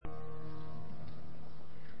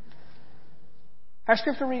Our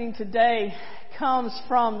scripture reading today comes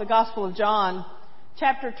from the Gospel of John,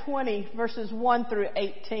 chapter 20, verses 1 through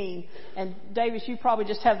 18. And Davis, you probably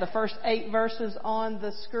just have the first 8 verses on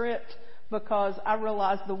the script because I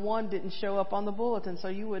realized the one didn't show up on the bulletin, so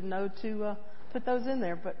you would know to put those in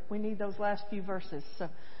there. But we need those last few verses. So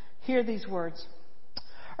hear these words.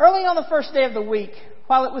 Early on the first day of the week,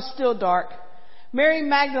 while it was still dark, Mary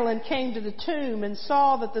Magdalene came to the tomb and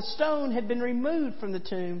saw that the stone had been removed from the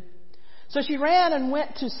tomb. So she ran and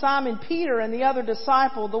went to Simon Peter and the other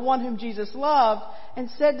disciple, the one whom Jesus loved, and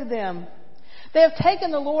said to them, "They have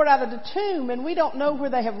taken the Lord out of the tomb, and we don't know where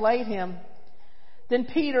they have laid him." Then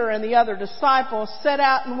Peter and the other disciple set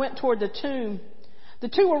out and went toward the tomb. The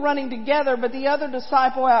two were running together, but the other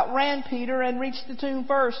disciple outran Peter and reached the tomb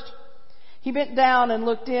first. He bent down and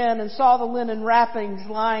looked in and saw the linen wrappings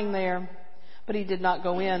lying there, but he did not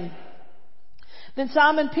go in. Then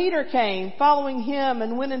Simon Peter came, following him,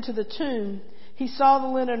 and went into the tomb. He saw the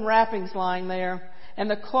linen wrappings lying there, and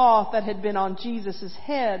the cloth that had been on Jesus'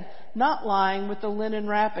 head, not lying with the linen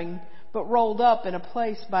wrapping, but rolled up in a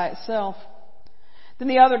place by itself. Then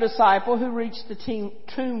the other disciple, who reached the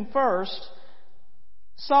tomb first,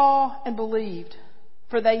 saw and believed,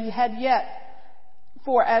 for as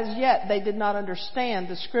yet they did not understand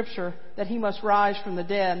the scripture that he must rise from the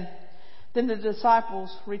dead. Then the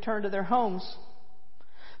disciples returned to their homes.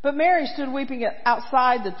 But Mary stood weeping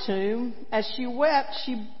outside the tomb. As she wept,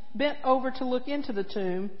 she bent over to look into the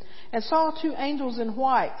tomb and saw 2 angels in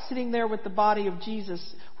white sitting there with the body of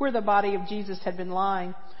Jesus, where the body of Jesus had been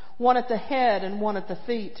lying, one at the head and one at the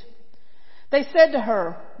feet. They said to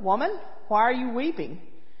her, "Woman, why are you weeping?"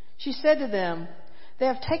 She said to them, "They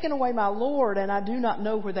have taken away my Lord, and I do not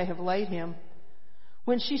know where they have laid him."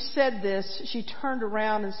 When she said this, she turned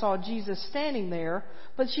around and saw Jesus standing there,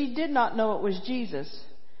 but she did not know it was Jesus.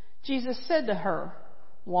 Jesus said to her,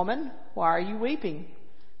 "Woman, why are you weeping?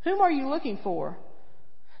 Whom are you looking for?"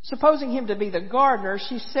 Supposing him to be the gardener,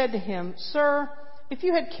 she said to him, "Sir, if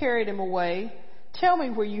you had carried him away, tell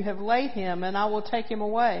me where you have laid him, and I will take him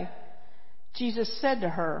away." Jesus said to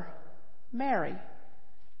her, "Mary."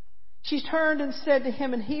 She turned and said to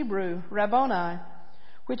him in Hebrew, "Rabboni,"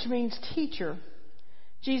 which means teacher.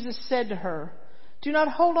 Jesus said to her, "Do not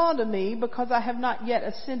hold on to me, because I have not yet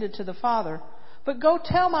ascended to the Father. But go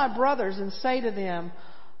tell my brothers and say to them,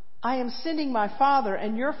 I am sending my Father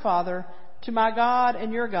and your Father, to my God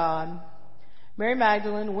and your God." Mary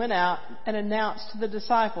Magdalene went out and announced to the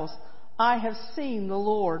disciples, "I have seen the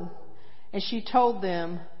Lord." And she told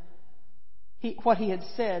them what he had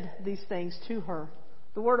said these things to her.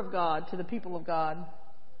 The word of God to the people of God.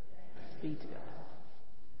 Be to God.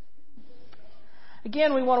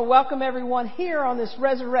 Again, we want to welcome everyone here on this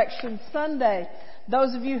Resurrection Sunday.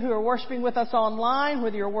 Those of you who are worshiping with us online,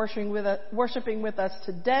 whether you're worshiping with us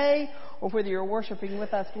today or whether you're worshiping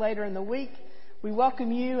with us later in the week, we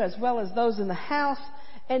welcome you as well as those in the house,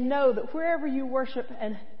 and know that wherever you worship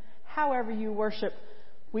and however you worship,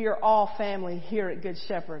 we are all family here at Good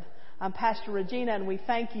Shepherd. I'm Pastor Regina, and we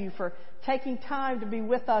thank you for taking time to be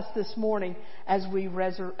with us this morning as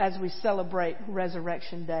we celebrate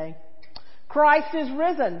Resurrection Day. Christ is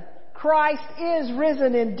risen. Christ is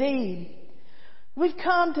risen indeed. We've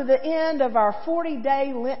come to the end of our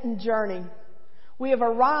 40-day Lenten journey. We have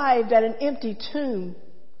arrived at an empty tomb.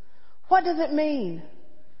 What does it mean?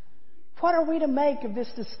 What are we to make of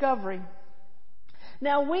this discovery?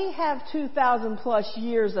 Now, we have 2,000 plus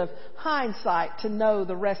years of hindsight to know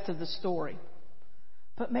the rest of the story.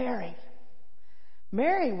 But Mary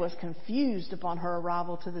was confused upon her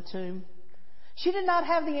arrival to the tomb. She did not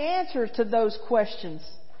have the answers to those questions.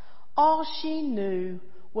 All she knew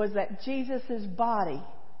was that Jesus' body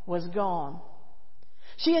was gone.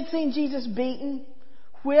 She had seen Jesus beaten,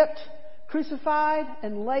 whipped, crucified,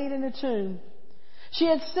 and laid in a tomb. She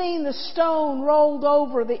had seen the stone rolled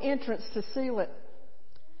over the entrance to seal it.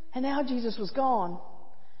 And now Jesus was gone.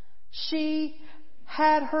 She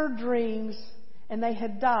had her dreams, and they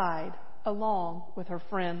had died along with her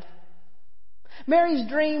friend. Mary's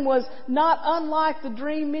dream was not unlike the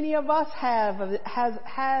dream many of us has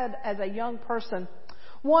had as a young person.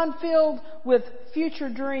 One filled with future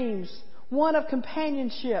dreams, one of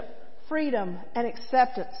companionship, freedom, and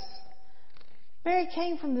acceptance. Mary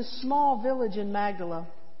came from this small village in Magdala.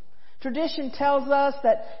 Tradition tells us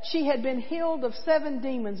that she had been healed of 7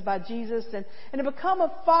 demons by Jesus and had become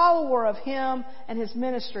a follower of him and his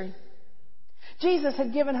ministry. Jesus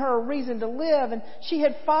had given her a reason to live, and she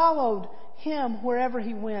had followed him wherever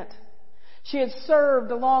he went. She had served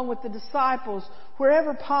along with the disciples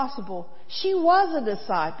wherever possible. She was a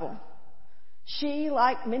disciple. She,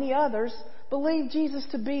 like many others, believed Jesus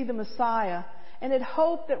to be the Messiah and had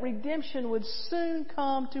hoped that redemption would soon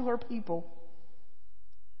come to her people.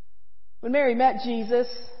 When Mary met Jesus,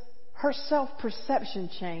 her self-perception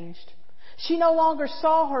changed. She no longer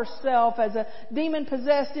saw herself as a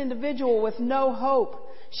demon-possessed individual with no hope.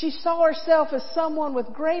 She saw herself as someone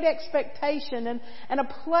with great expectation and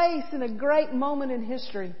a place in a great moment in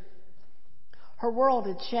history. Her world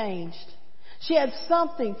had changed. She had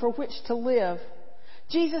something for which to live.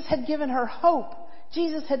 Jesus had given her hope.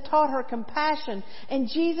 Jesus had taught her compassion. And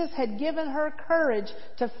Jesus had given her courage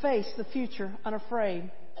to face the future unafraid.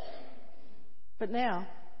 But now,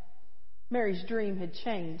 Mary's dream had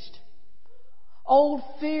changed. Old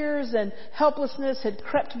fears and helplessness had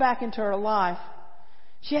crept back into her life.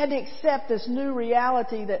 She had to accept this new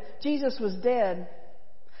reality that Jesus was dead.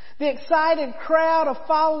 The excited crowd of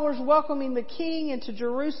followers welcoming the King into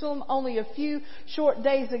Jerusalem only a few short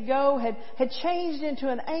days ago had changed into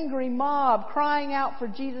an angry mob crying out for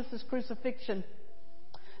Jesus' crucifixion.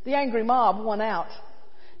 The angry mob won out.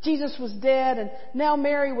 Jesus was dead, and now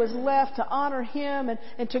Mary was left to honor him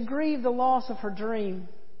and to grieve the loss of her dream.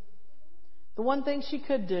 The one thing she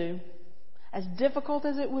could do, as difficult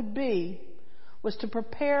as it would be, was to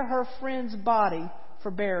prepare her friend's body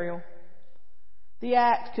for burial. The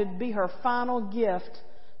act could be her final gift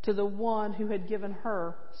to the one who had given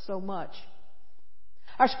her so much.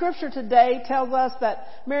 Our scripture today tells us that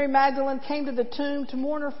Mary Magdalene came to the tomb to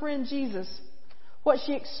mourn her friend Jesus. What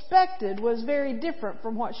she expected was very different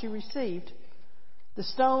from what she received. The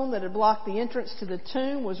stone that had blocked the entrance to the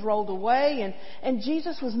tomb was rolled away, and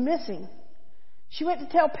Jesus was missing. She went to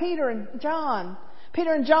tell Peter and John.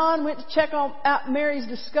 Peter and John went to check out Mary's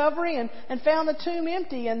discovery and found the tomb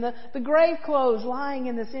empty and the grave clothes lying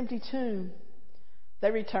in this empty tomb.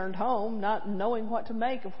 They returned home, not knowing what to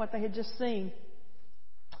make of what they had just seen.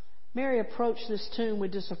 Mary approached this tomb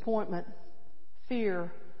with disappointment,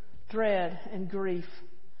 fear, dread, and grief.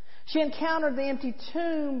 She encountered the empty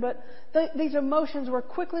tomb, but these emotions were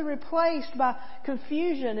quickly replaced by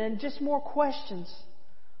confusion and just more questions.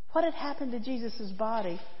 What had happened to Jesus'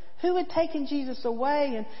 body? Who had taken Jesus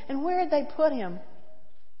away, and where had they put him?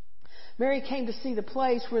 Mary came to see the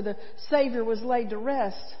place where the Savior was laid to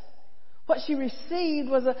rest. What she received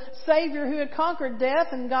was a Savior who had conquered death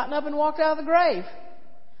and gotten up and walked out of the grave.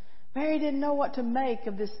 Mary didn't know what to make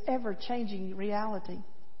of this ever-changing reality.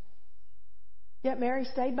 Yet Mary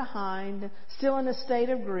stayed behind, still in a state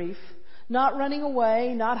of grief, not running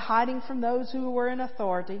away, not hiding from those who were in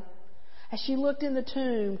authority. As she looked in the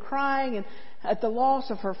tomb, crying at the loss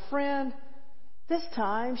of her friend, this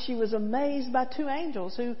time she was amazed by two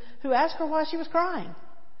angels who asked her why she was crying.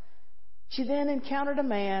 She then encountered a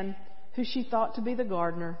man who she thought to be the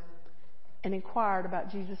gardener and inquired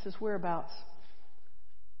about Jesus' whereabouts.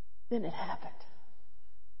 Then it happened.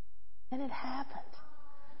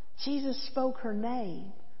 Jesus spoke her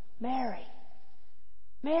name, Mary.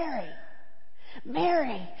 Mary.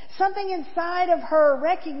 Mary. Something inside of her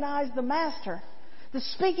recognized the Master. The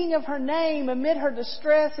speaking of her name amid her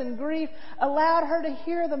distress and grief allowed her to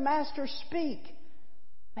hear the Master speak,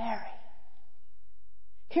 Mary.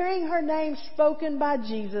 Hearing her name spoken by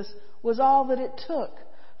Jesus was all that it took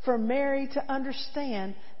for Mary to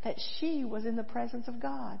understand that she was in the presence of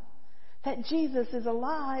God, that Jesus is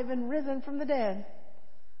alive and risen from the dead.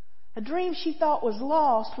 A dream she thought was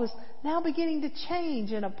lost was now beginning to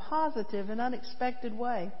change in a positive and unexpected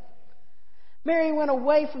way. Mary went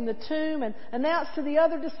away from the tomb and announced to the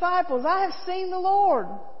other disciples, I have seen the Lord.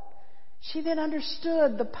 She then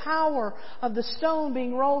understood the power of the stone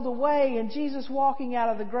being rolled away and Jesus walking out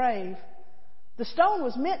of the grave. The stone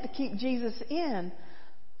was meant to keep Jesus in,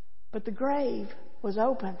 but the grave was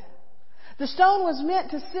opened. The stone was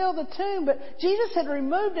meant to seal the tomb, but Jesus had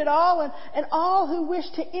removed it all, and all who wish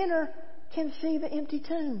to enter can see the empty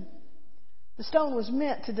tomb. The stone was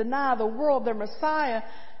meant to deny the world their Messiah,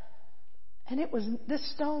 and this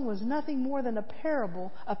stone was nothing more than a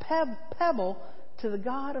pebble to the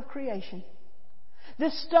God of creation.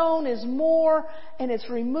 This stone is more, and its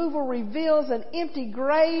removal reveals an empty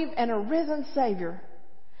grave and a risen Savior.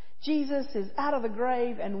 Jesus is out of the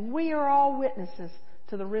grave, and we are all witnesses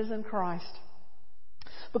to the risen Christ.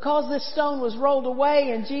 Because this stone was rolled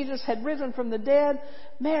away and Jesus had risen from the dead,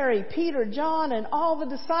 Mary, Peter, John, and all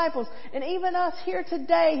the disciples, and even us here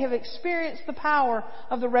today, have experienced the power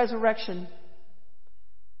of the resurrection.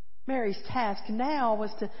 Mary's task now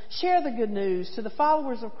was to share the good news to the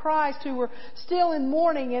followers of Christ who were still in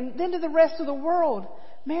mourning, and then to the rest of the world.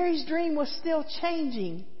 Mary's dream was still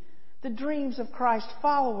changing. The dreams of Christ's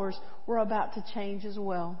followers were about to change as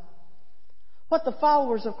well. What the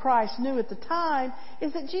followers of Christ knew at the time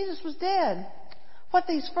is that Jesus was dead. What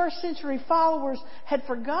these first century followers had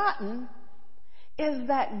forgotten is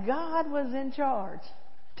that God was in charge.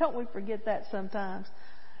 Don't we forget that sometimes?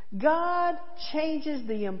 God changes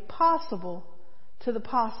the impossible to the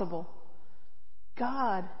possible.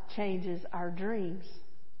 God changes our dreams.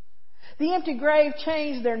 The empty grave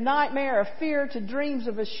changed their nightmare of fear to dreams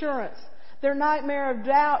of assurance, their nightmare of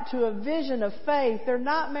doubt to a vision of faith, their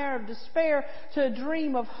nightmare of despair to a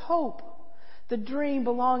dream of hope. The dream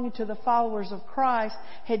belonging to the followers of Christ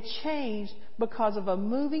had changed because of a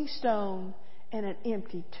moving stone and an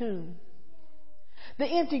empty tomb. The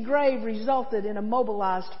empty grave resulted in a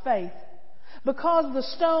mobilized faith. Because the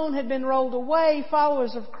stone had been rolled away,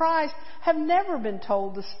 followers of Christ have never been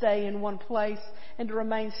told to stay in one place and to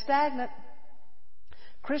remain stagnant.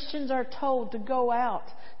 Christians are told to go out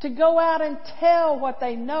and tell what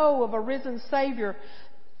they know of a risen Savior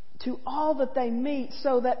to all that they meet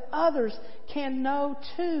so that others can know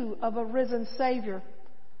too of a risen Savior.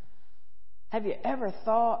 Have you ever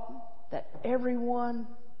thought that everyone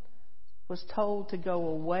was told to go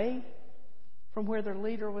away from where their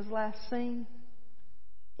leader was last seen?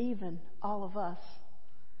 Even all of us.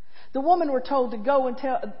 The women were told to go and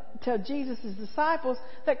tell Jesus' disciples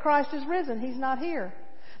that Christ is risen. He's not here.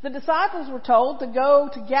 The disciples were told to go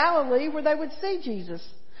to Galilee where they would see Jesus.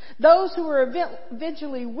 Those who were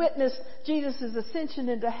eventually witnessed Jesus' ascension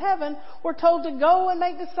into heaven were told to go and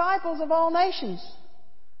make disciples of all nations.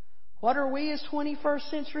 What are we as 21st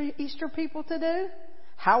century Easter people to do?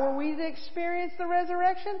 How are we to experience the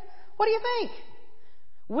resurrection? What do you think?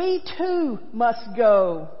 We too must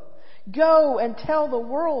go. Go and tell the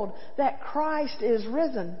world that Christ is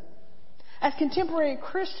risen. As contemporary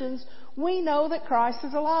Christians, we know that Christ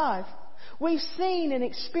is alive. We've seen and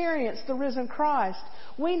experienced the risen Christ.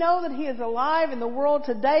 We know that He is alive in the world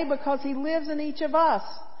today because He lives in each of us.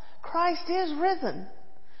 Christ is risen.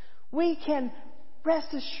 We can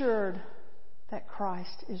rest assured that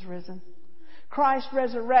Christ is risen. Christ's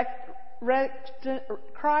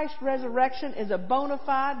resurrection is a bona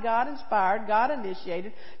fide, God-inspired,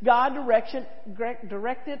 God-initiated, God-directed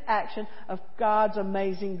action of God's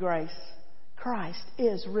amazing grace. Christ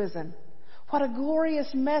is risen. What a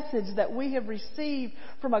glorious message that we have received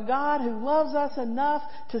from a God who loves us enough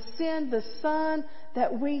to send the Son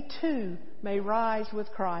that we too may rise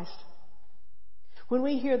with Christ. When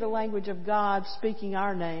we hear the language of God speaking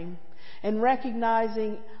our name and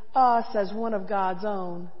recognizing us as one of God's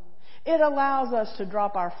own, it allows us to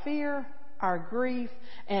drop our fear, our grief,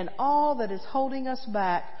 and all that is holding us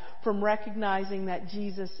back from recognizing that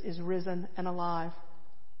Jesus is risen and alive.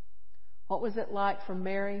 What was it like for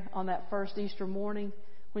Mary on that first Easter morning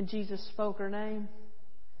when Jesus spoke her name?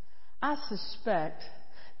 I suspect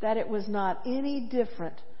that it was not any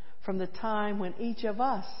different from the time when each of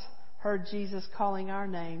us heard Jesus calling our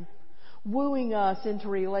name, wooing us into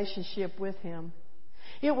relationship with Him.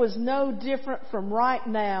 It was no different from right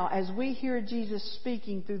now as we hear Jesus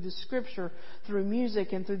speaking through the Scripture, through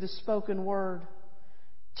music, and through the spoken word.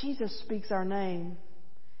 Jesus speaks our name.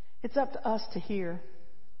 It's up to us to hear.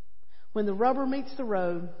 When the rubber meets the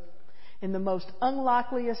road, in the most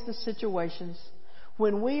unlikeliest of situations,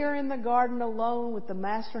 when we are in the garden alone with the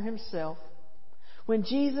Master Himself, when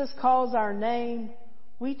Jesus calls our name,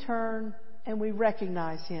 we turn and we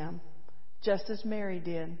recognize Him, just as Mary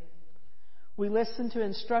did. We listen to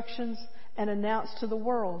instructions and announce to the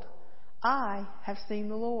world, I have seen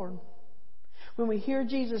the Lord. When we hear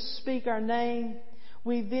Jesus speak our name,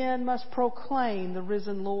 we then must proclaim the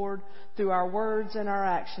risen Lord through our words and our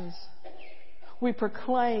actions. We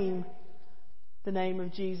proclaim the name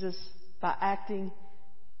of Jesus by acting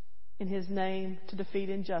in His name to defeat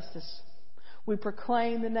injustice. We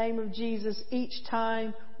proclaim the name of Jesus each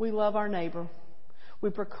time we love our neighbor. We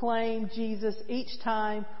proclaim Jesus each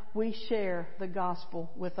time we share the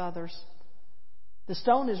gospel with others. The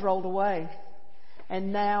stone is rolled away,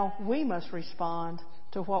 and now we must respond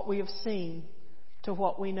to what we have seen, to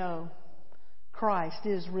what we know. Christ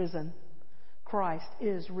is risen. Christ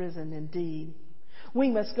is risen indeed. We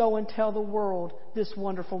must go and tell the world this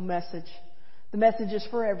wonderful message. The message is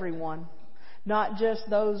for everyone, not just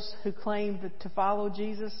those who claim to follow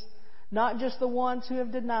Jesus, not just the ones who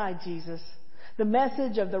have denied Jesus. The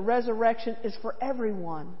message of the resurrection is for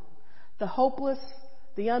everyone. The hopeless,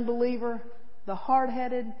 the unbeliever, the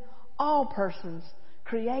hard-headed, all persons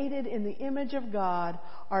created in the image of God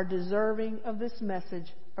are deserving of this message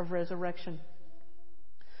of resurrection.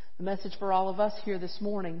 The message for all of us here this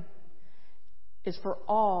morning is for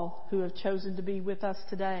all who have chosen to be with us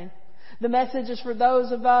today. The message is for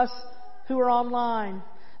those of us who are online.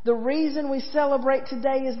 The reason we celebrate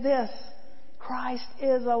today is this: Christ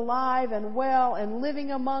is alive and well and living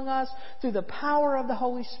among us through the power of the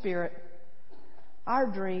Holy Spirit. Our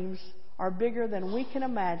dreams are bigger than we can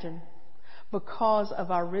imagine because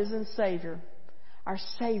of our risen Savior. Our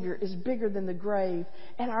Savior is bigger than the grave,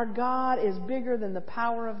 and our God is bigger than the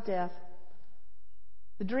power of death.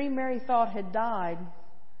 The dream Mary thought had died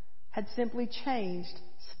had simply changed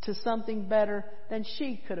to something better than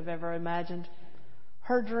she could have ever imagined.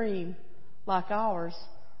 Her dream, like ours,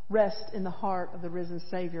 rests in the heart of the risen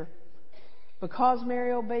Savior. Because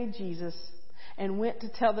Mary obeyed Jesus and went to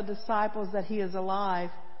tell the disciples that He is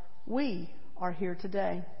alive, we are here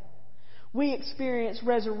today. We experience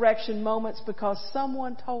resurrection moments because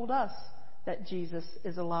someone told us that Jesus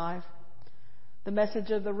is alive. The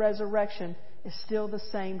message of the resurrection is still the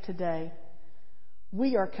same today.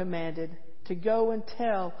 We are commanded to go and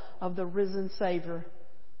tell of the risen Savior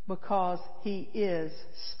because He is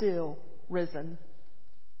still risen.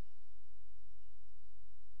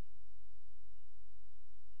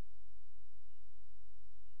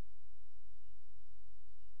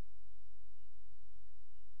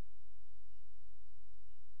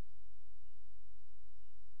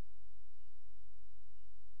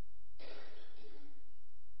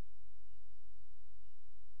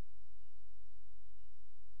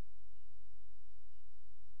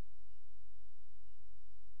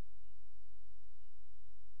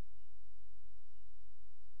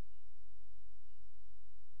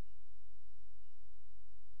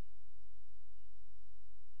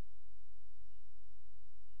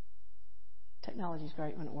 Technology's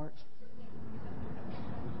great when it works.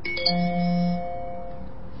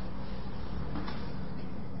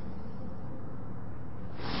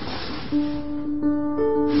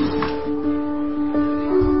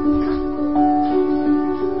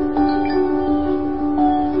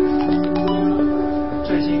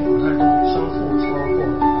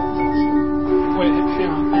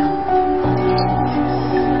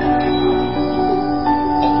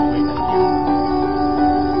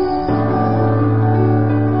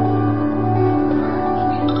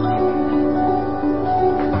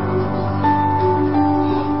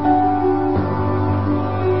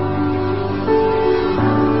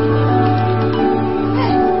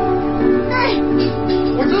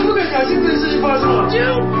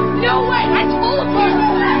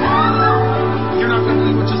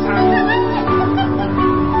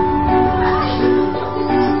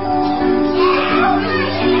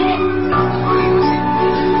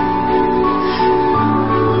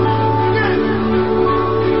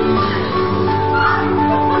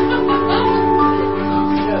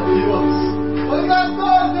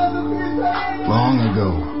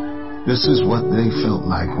 This is what they felt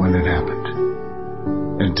like when it happened.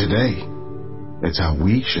 And today, it's how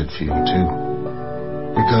we should feel too.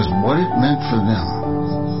 Because what it meant for them,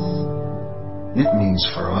 it means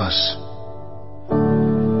for us.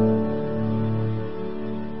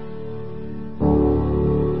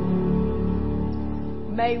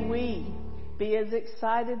 May we be as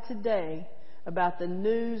excited today about the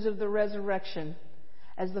news of the resurrection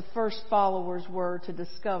as the first followers were to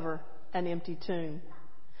discover an empty tomb.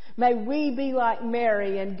 May we be like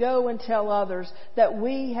Mary and go and tell others that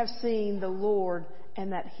we have seen the Lord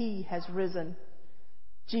and that He has risen.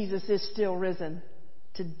 Jesus is still risen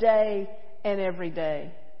today and every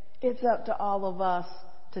day. It's up to all of us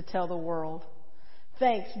to tell the world.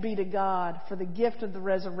 Thanks be to God for the gift of the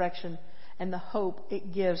resurrection and the hope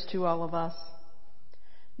it gives to all of us.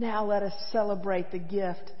 Now let us celebrate the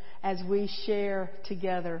gift as we share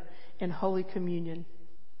together in Holy Communion.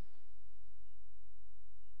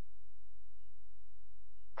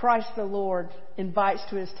 Christ the Lord invites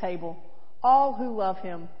to His table all who love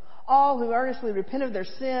Him, all who earnestly repent of their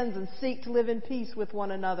sins and seek to live in peace with one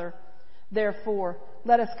another. Therefore,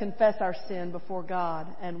 let us confess our sin before God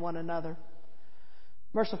and one another.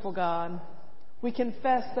 Merciful God, we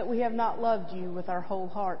confess that we have not loved You with our whole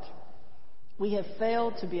heart. We have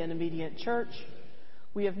failed to be an obedient church.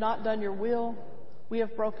 We have not done Your will. We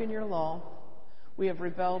have broken Your law. We have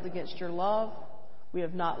rebelled against Your love. We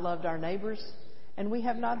have not loved our neighbors. And we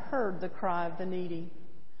have not heard the cry of the needy.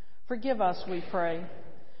 Forgive us, we pray.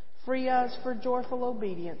 Free us for joyful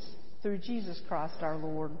obedience through Jesus Christ our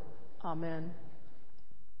Lord. Amen.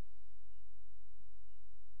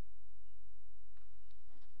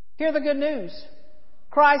 Hear the good news.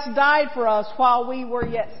 Christ died for us while we were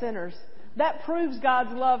yet sinners. That proves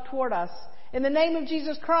God's love toward us. In the name of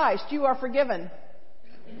Jesus Christ, you are forgiven.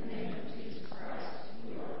 In the name of Jesus Christ,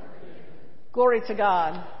 you are forgiven. Glory to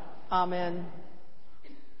God. Amen.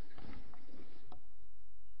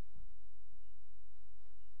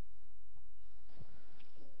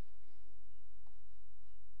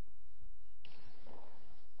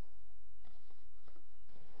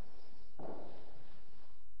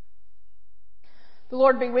 The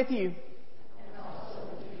Lord be with you.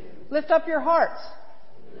 Lift up your hearts.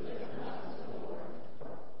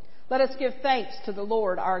 Let us give thanks to the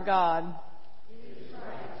Lord our God.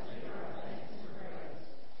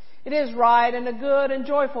 It is right and a good and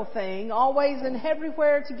joyful thing, always and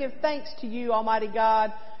everywhere, to give thanks to you, Almighty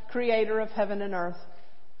God, Creator of heaven and earth.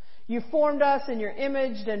 You formed us in your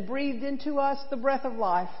image and breathed into us the breath of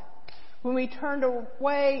life. When we turned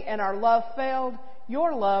away and our love failed,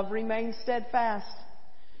 your love remained steadfast.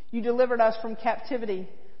 You delivered us from captivity,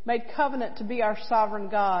 made covenant to be our sovereign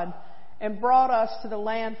God, and brought us to the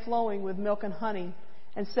land flowing with milk and honey,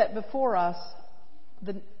 and set before us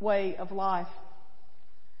the way of life.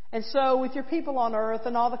 And so, with your people on earth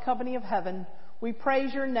and all the company of heaven, we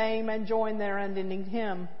praise your name and join their unending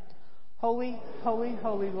hymn. Holy, holy,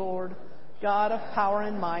 holy Lord, God of power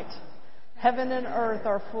and might. Heaven and earth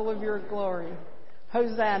are full of your glory.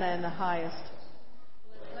 Hosanna in the highest.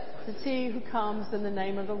 It's he who comes in the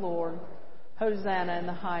name of the Lord. Hosanna in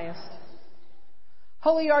the highest.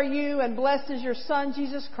 Holy are you, and blessed is your Son,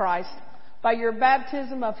 Jesus Christ. By your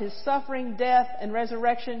baptism of his suffering, death, and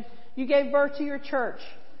resurrection, you gave birth to your church,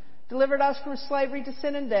 delivered us from slavery to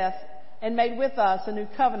sin and death, and made with us a new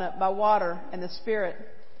covenant by water and the Spirit.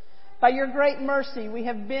 By your great mercy, we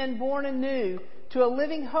have been born anew to a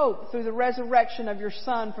living hope through the resurrection of your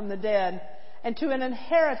Son from the dead, and to an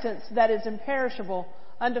inheritance that is imperishable,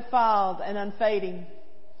 undefiled, and unfading.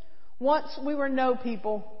 Once we were no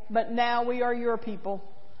people, but now we are your people,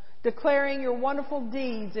 declaring your wonderful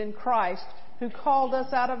deeds in Christ, who called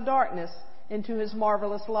us out of darkness into his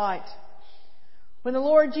marvelous light. When the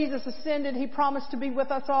Lord Jesus ascended, he promised to be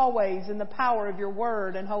with us always in the power of your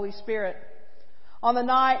word and Holy Spirit. On the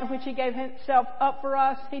night in which he gave himself up for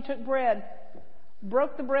us, he took bread,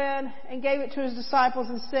 broke the bread, and gave it to his disciples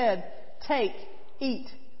and said, "Take, eat.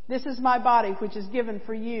 This is my body, which is given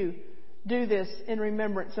for you. Do this in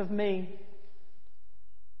remembrance of me."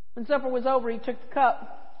 When supper was over, he took the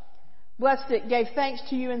cup, blessed it, gave thanks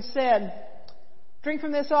to you, and said, "Drink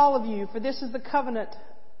from this, all of you, for this is the covenant.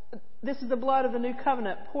 This is the blood of the new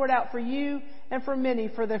covenant, poured out for you and for many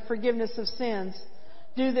for the forgiveness of sins.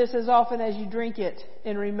 Do this as often as you drink it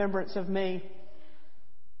in remembrance of me."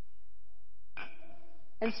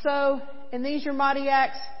 And so, in these your mighty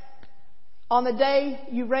acts, on the day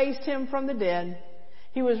you raised him from the dead,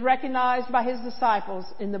 he was recognized by his disciples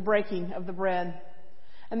in the breaking of the bread.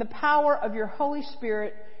 And the power of your Holy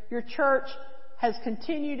Spirit, your church has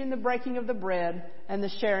continued in the breaking of the bread and the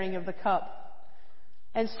sharing of the cup.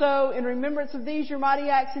 And so, in remembrance of these your mighty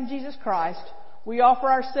acts in Jesus Christ, we offer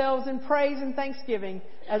ourselves in praise and thanksgiving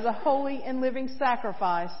as a holy and living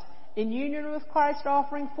sacrifice in union with Christ's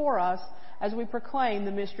offering for us as we proclaim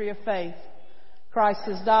the mystery of faith. Christ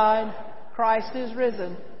has died. Christ is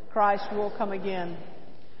risen. Christ will come again.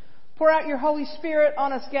 Pour out your Holy Spirit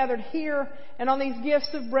on us gathered here and on these gifts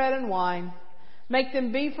of bread and wine. Make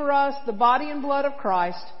them be for us the body and blood of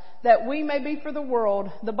Christ, that we may be for the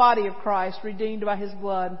world the body of Christ, redeemed by his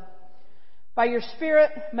blood. By your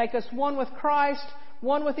Spirit, make us one with Christ,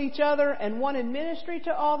 one with each other, and one in ministry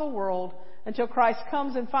to all the world, until Christ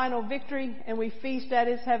comes in final victory and we feast at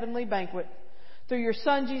his heavenly banquet. Through your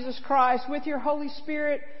Son, Jesus Christ, with your Holy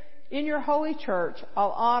Spirit, in your holy church,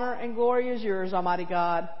 all honor and glory is yours, Almighty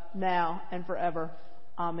God, now and forever.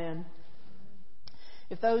 Amen.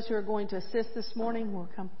 If those who are going to assist this morning will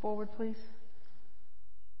come forward, please.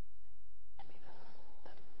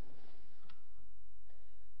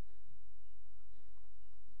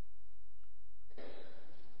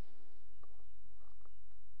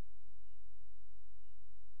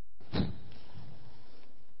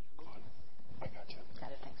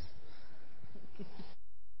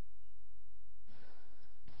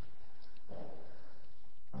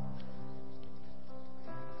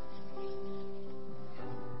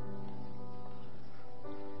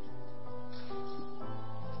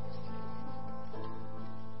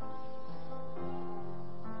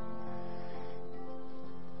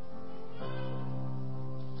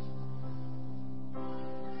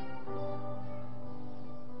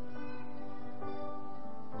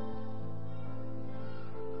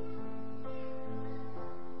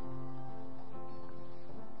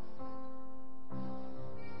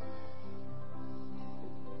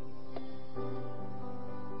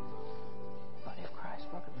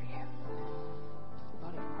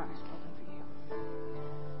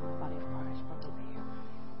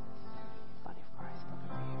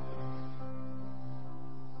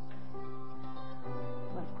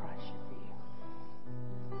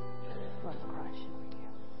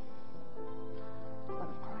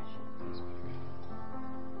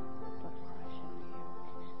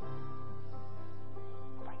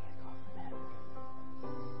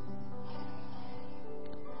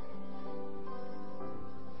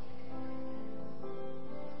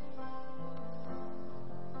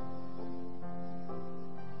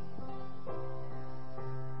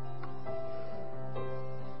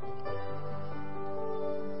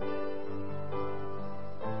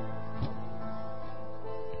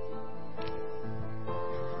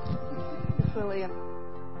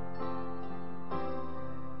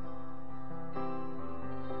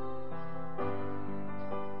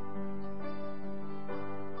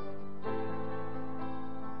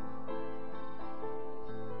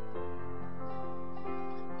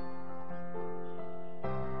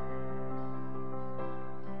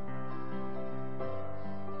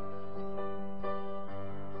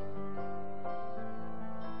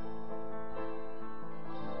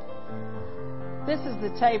 This is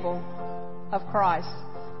the table of Christ.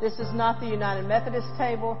 This is not the United Methodist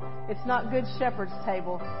table. It's not Good Shepherd's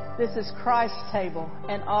table. This is Christ's table,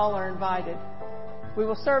 and all are invited. We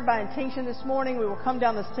will serve by intinction this morning. We will come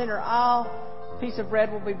down the center aisle. A piece of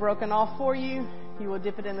bread will be broken off for you. You will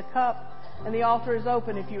dip it in the cup, and the altar is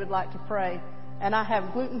open if you would like to pray. And I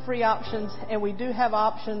have gluten-free options, and we do have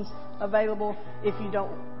options available if you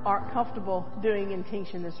aren't comfortable doing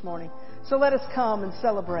intinction this morning. So let us come and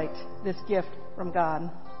celebrate this gift from God.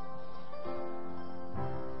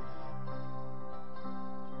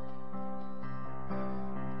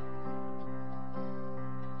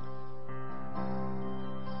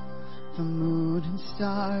 The moon and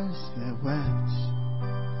stars that wept,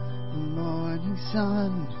 the morning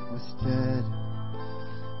sun was dead.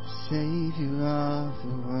 The Savior of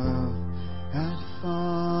the world had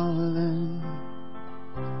fallen.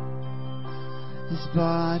 His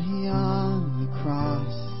body on the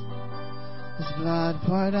cross, His blood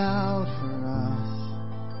poured out for us,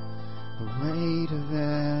 the weight of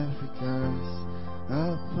every curse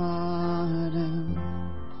upon Him.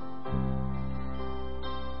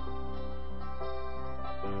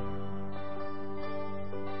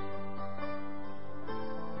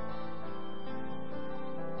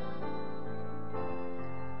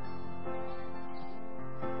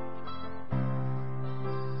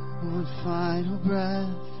 One final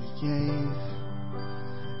breath He gave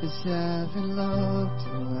as heaven looked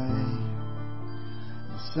away.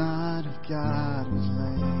 The Son of God was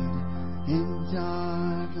laid in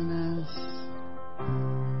darkness.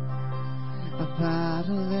 A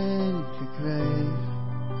battle in the grave,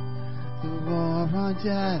 the war on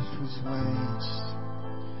death was waged.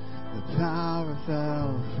 The power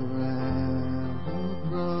fell forever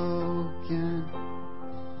broken.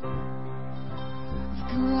 The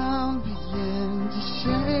ground began to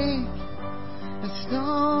shake, the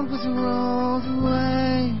stone was rolled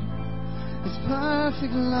away. His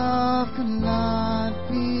perfect love could not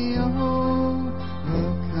be overcome.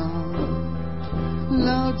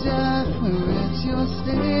 Lo, death, where is your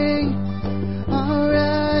sting? Our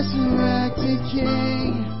resurrected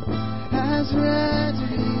King has rendered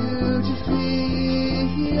you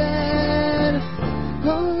defeated.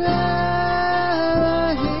 Forever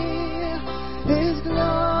He is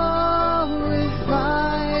glorified.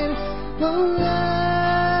 Forever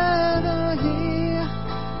He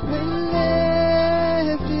is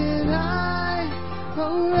lifted high.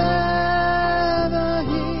 Forever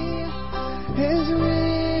He is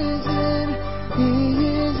risen. He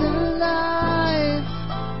is alive.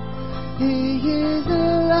 He is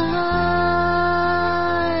alive.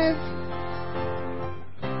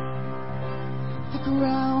 The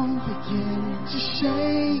ground began to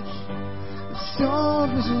shake. The stone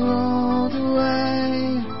was rolled away.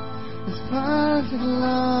 His perfect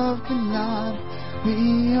love cannot be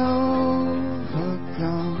overcome.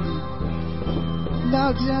 Now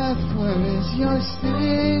death, where is your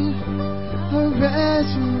sting? A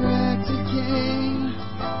resurrected King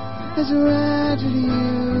has rendered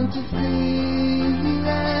you defeated.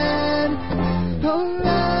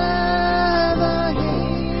 Forever He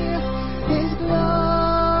is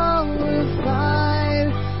glorified.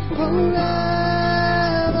 Forever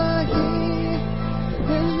He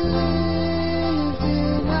is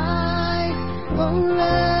lifted high.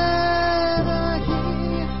 Forever He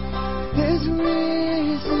is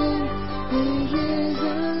risen. He is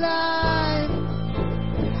alive.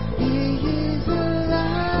 He is alive.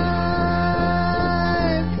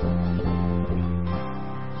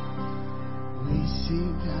 We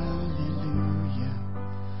sing hallelujah.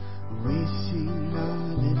 We sing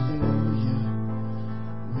hallelujah.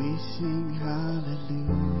 We sing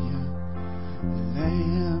hallelujah. The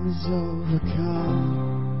Lamb is overcome.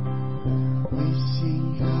 We sing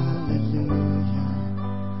hallelujah.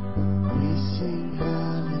 We sing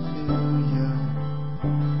hallelujah.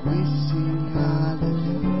 We sing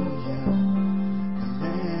hallelujah. The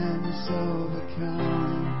Lamb is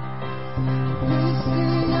overcome. We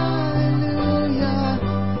sing hallelujah.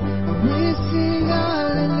 We sing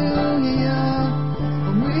hallelujah.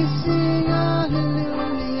 We sing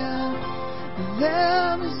hallelujah. The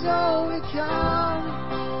Lamb is overcome.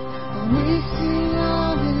 We sing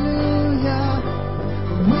hallelujah.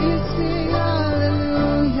 We sing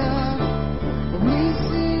hallelujah. We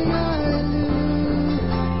sing hallelujah.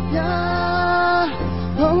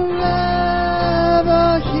 Forever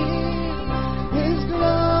He is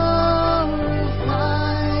glorified.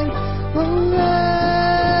 Forever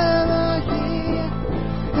He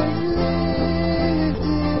is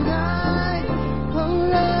lifted high.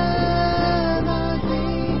 Forever He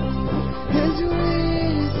is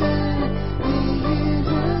risen. He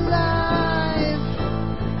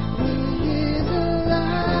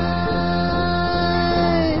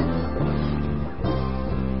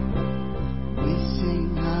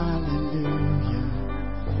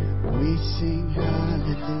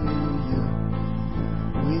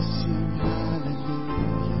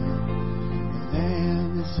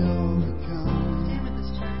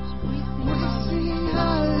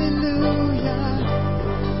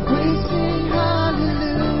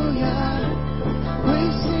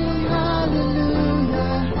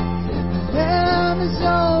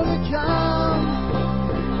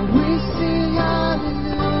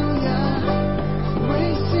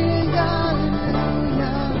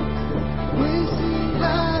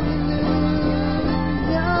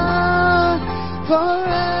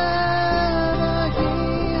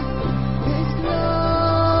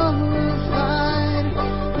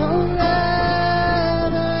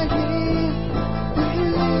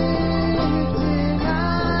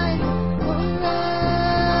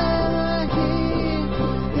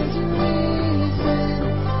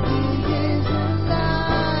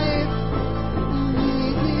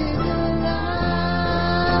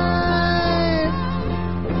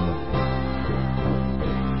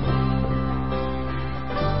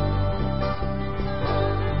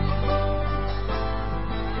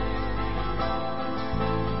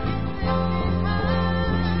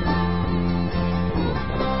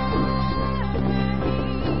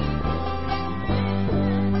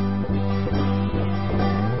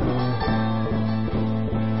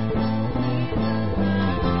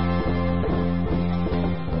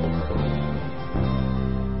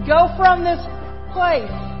go from this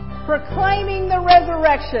place proclaiming the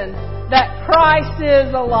resurrection that Christ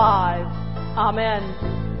is alive. Amen.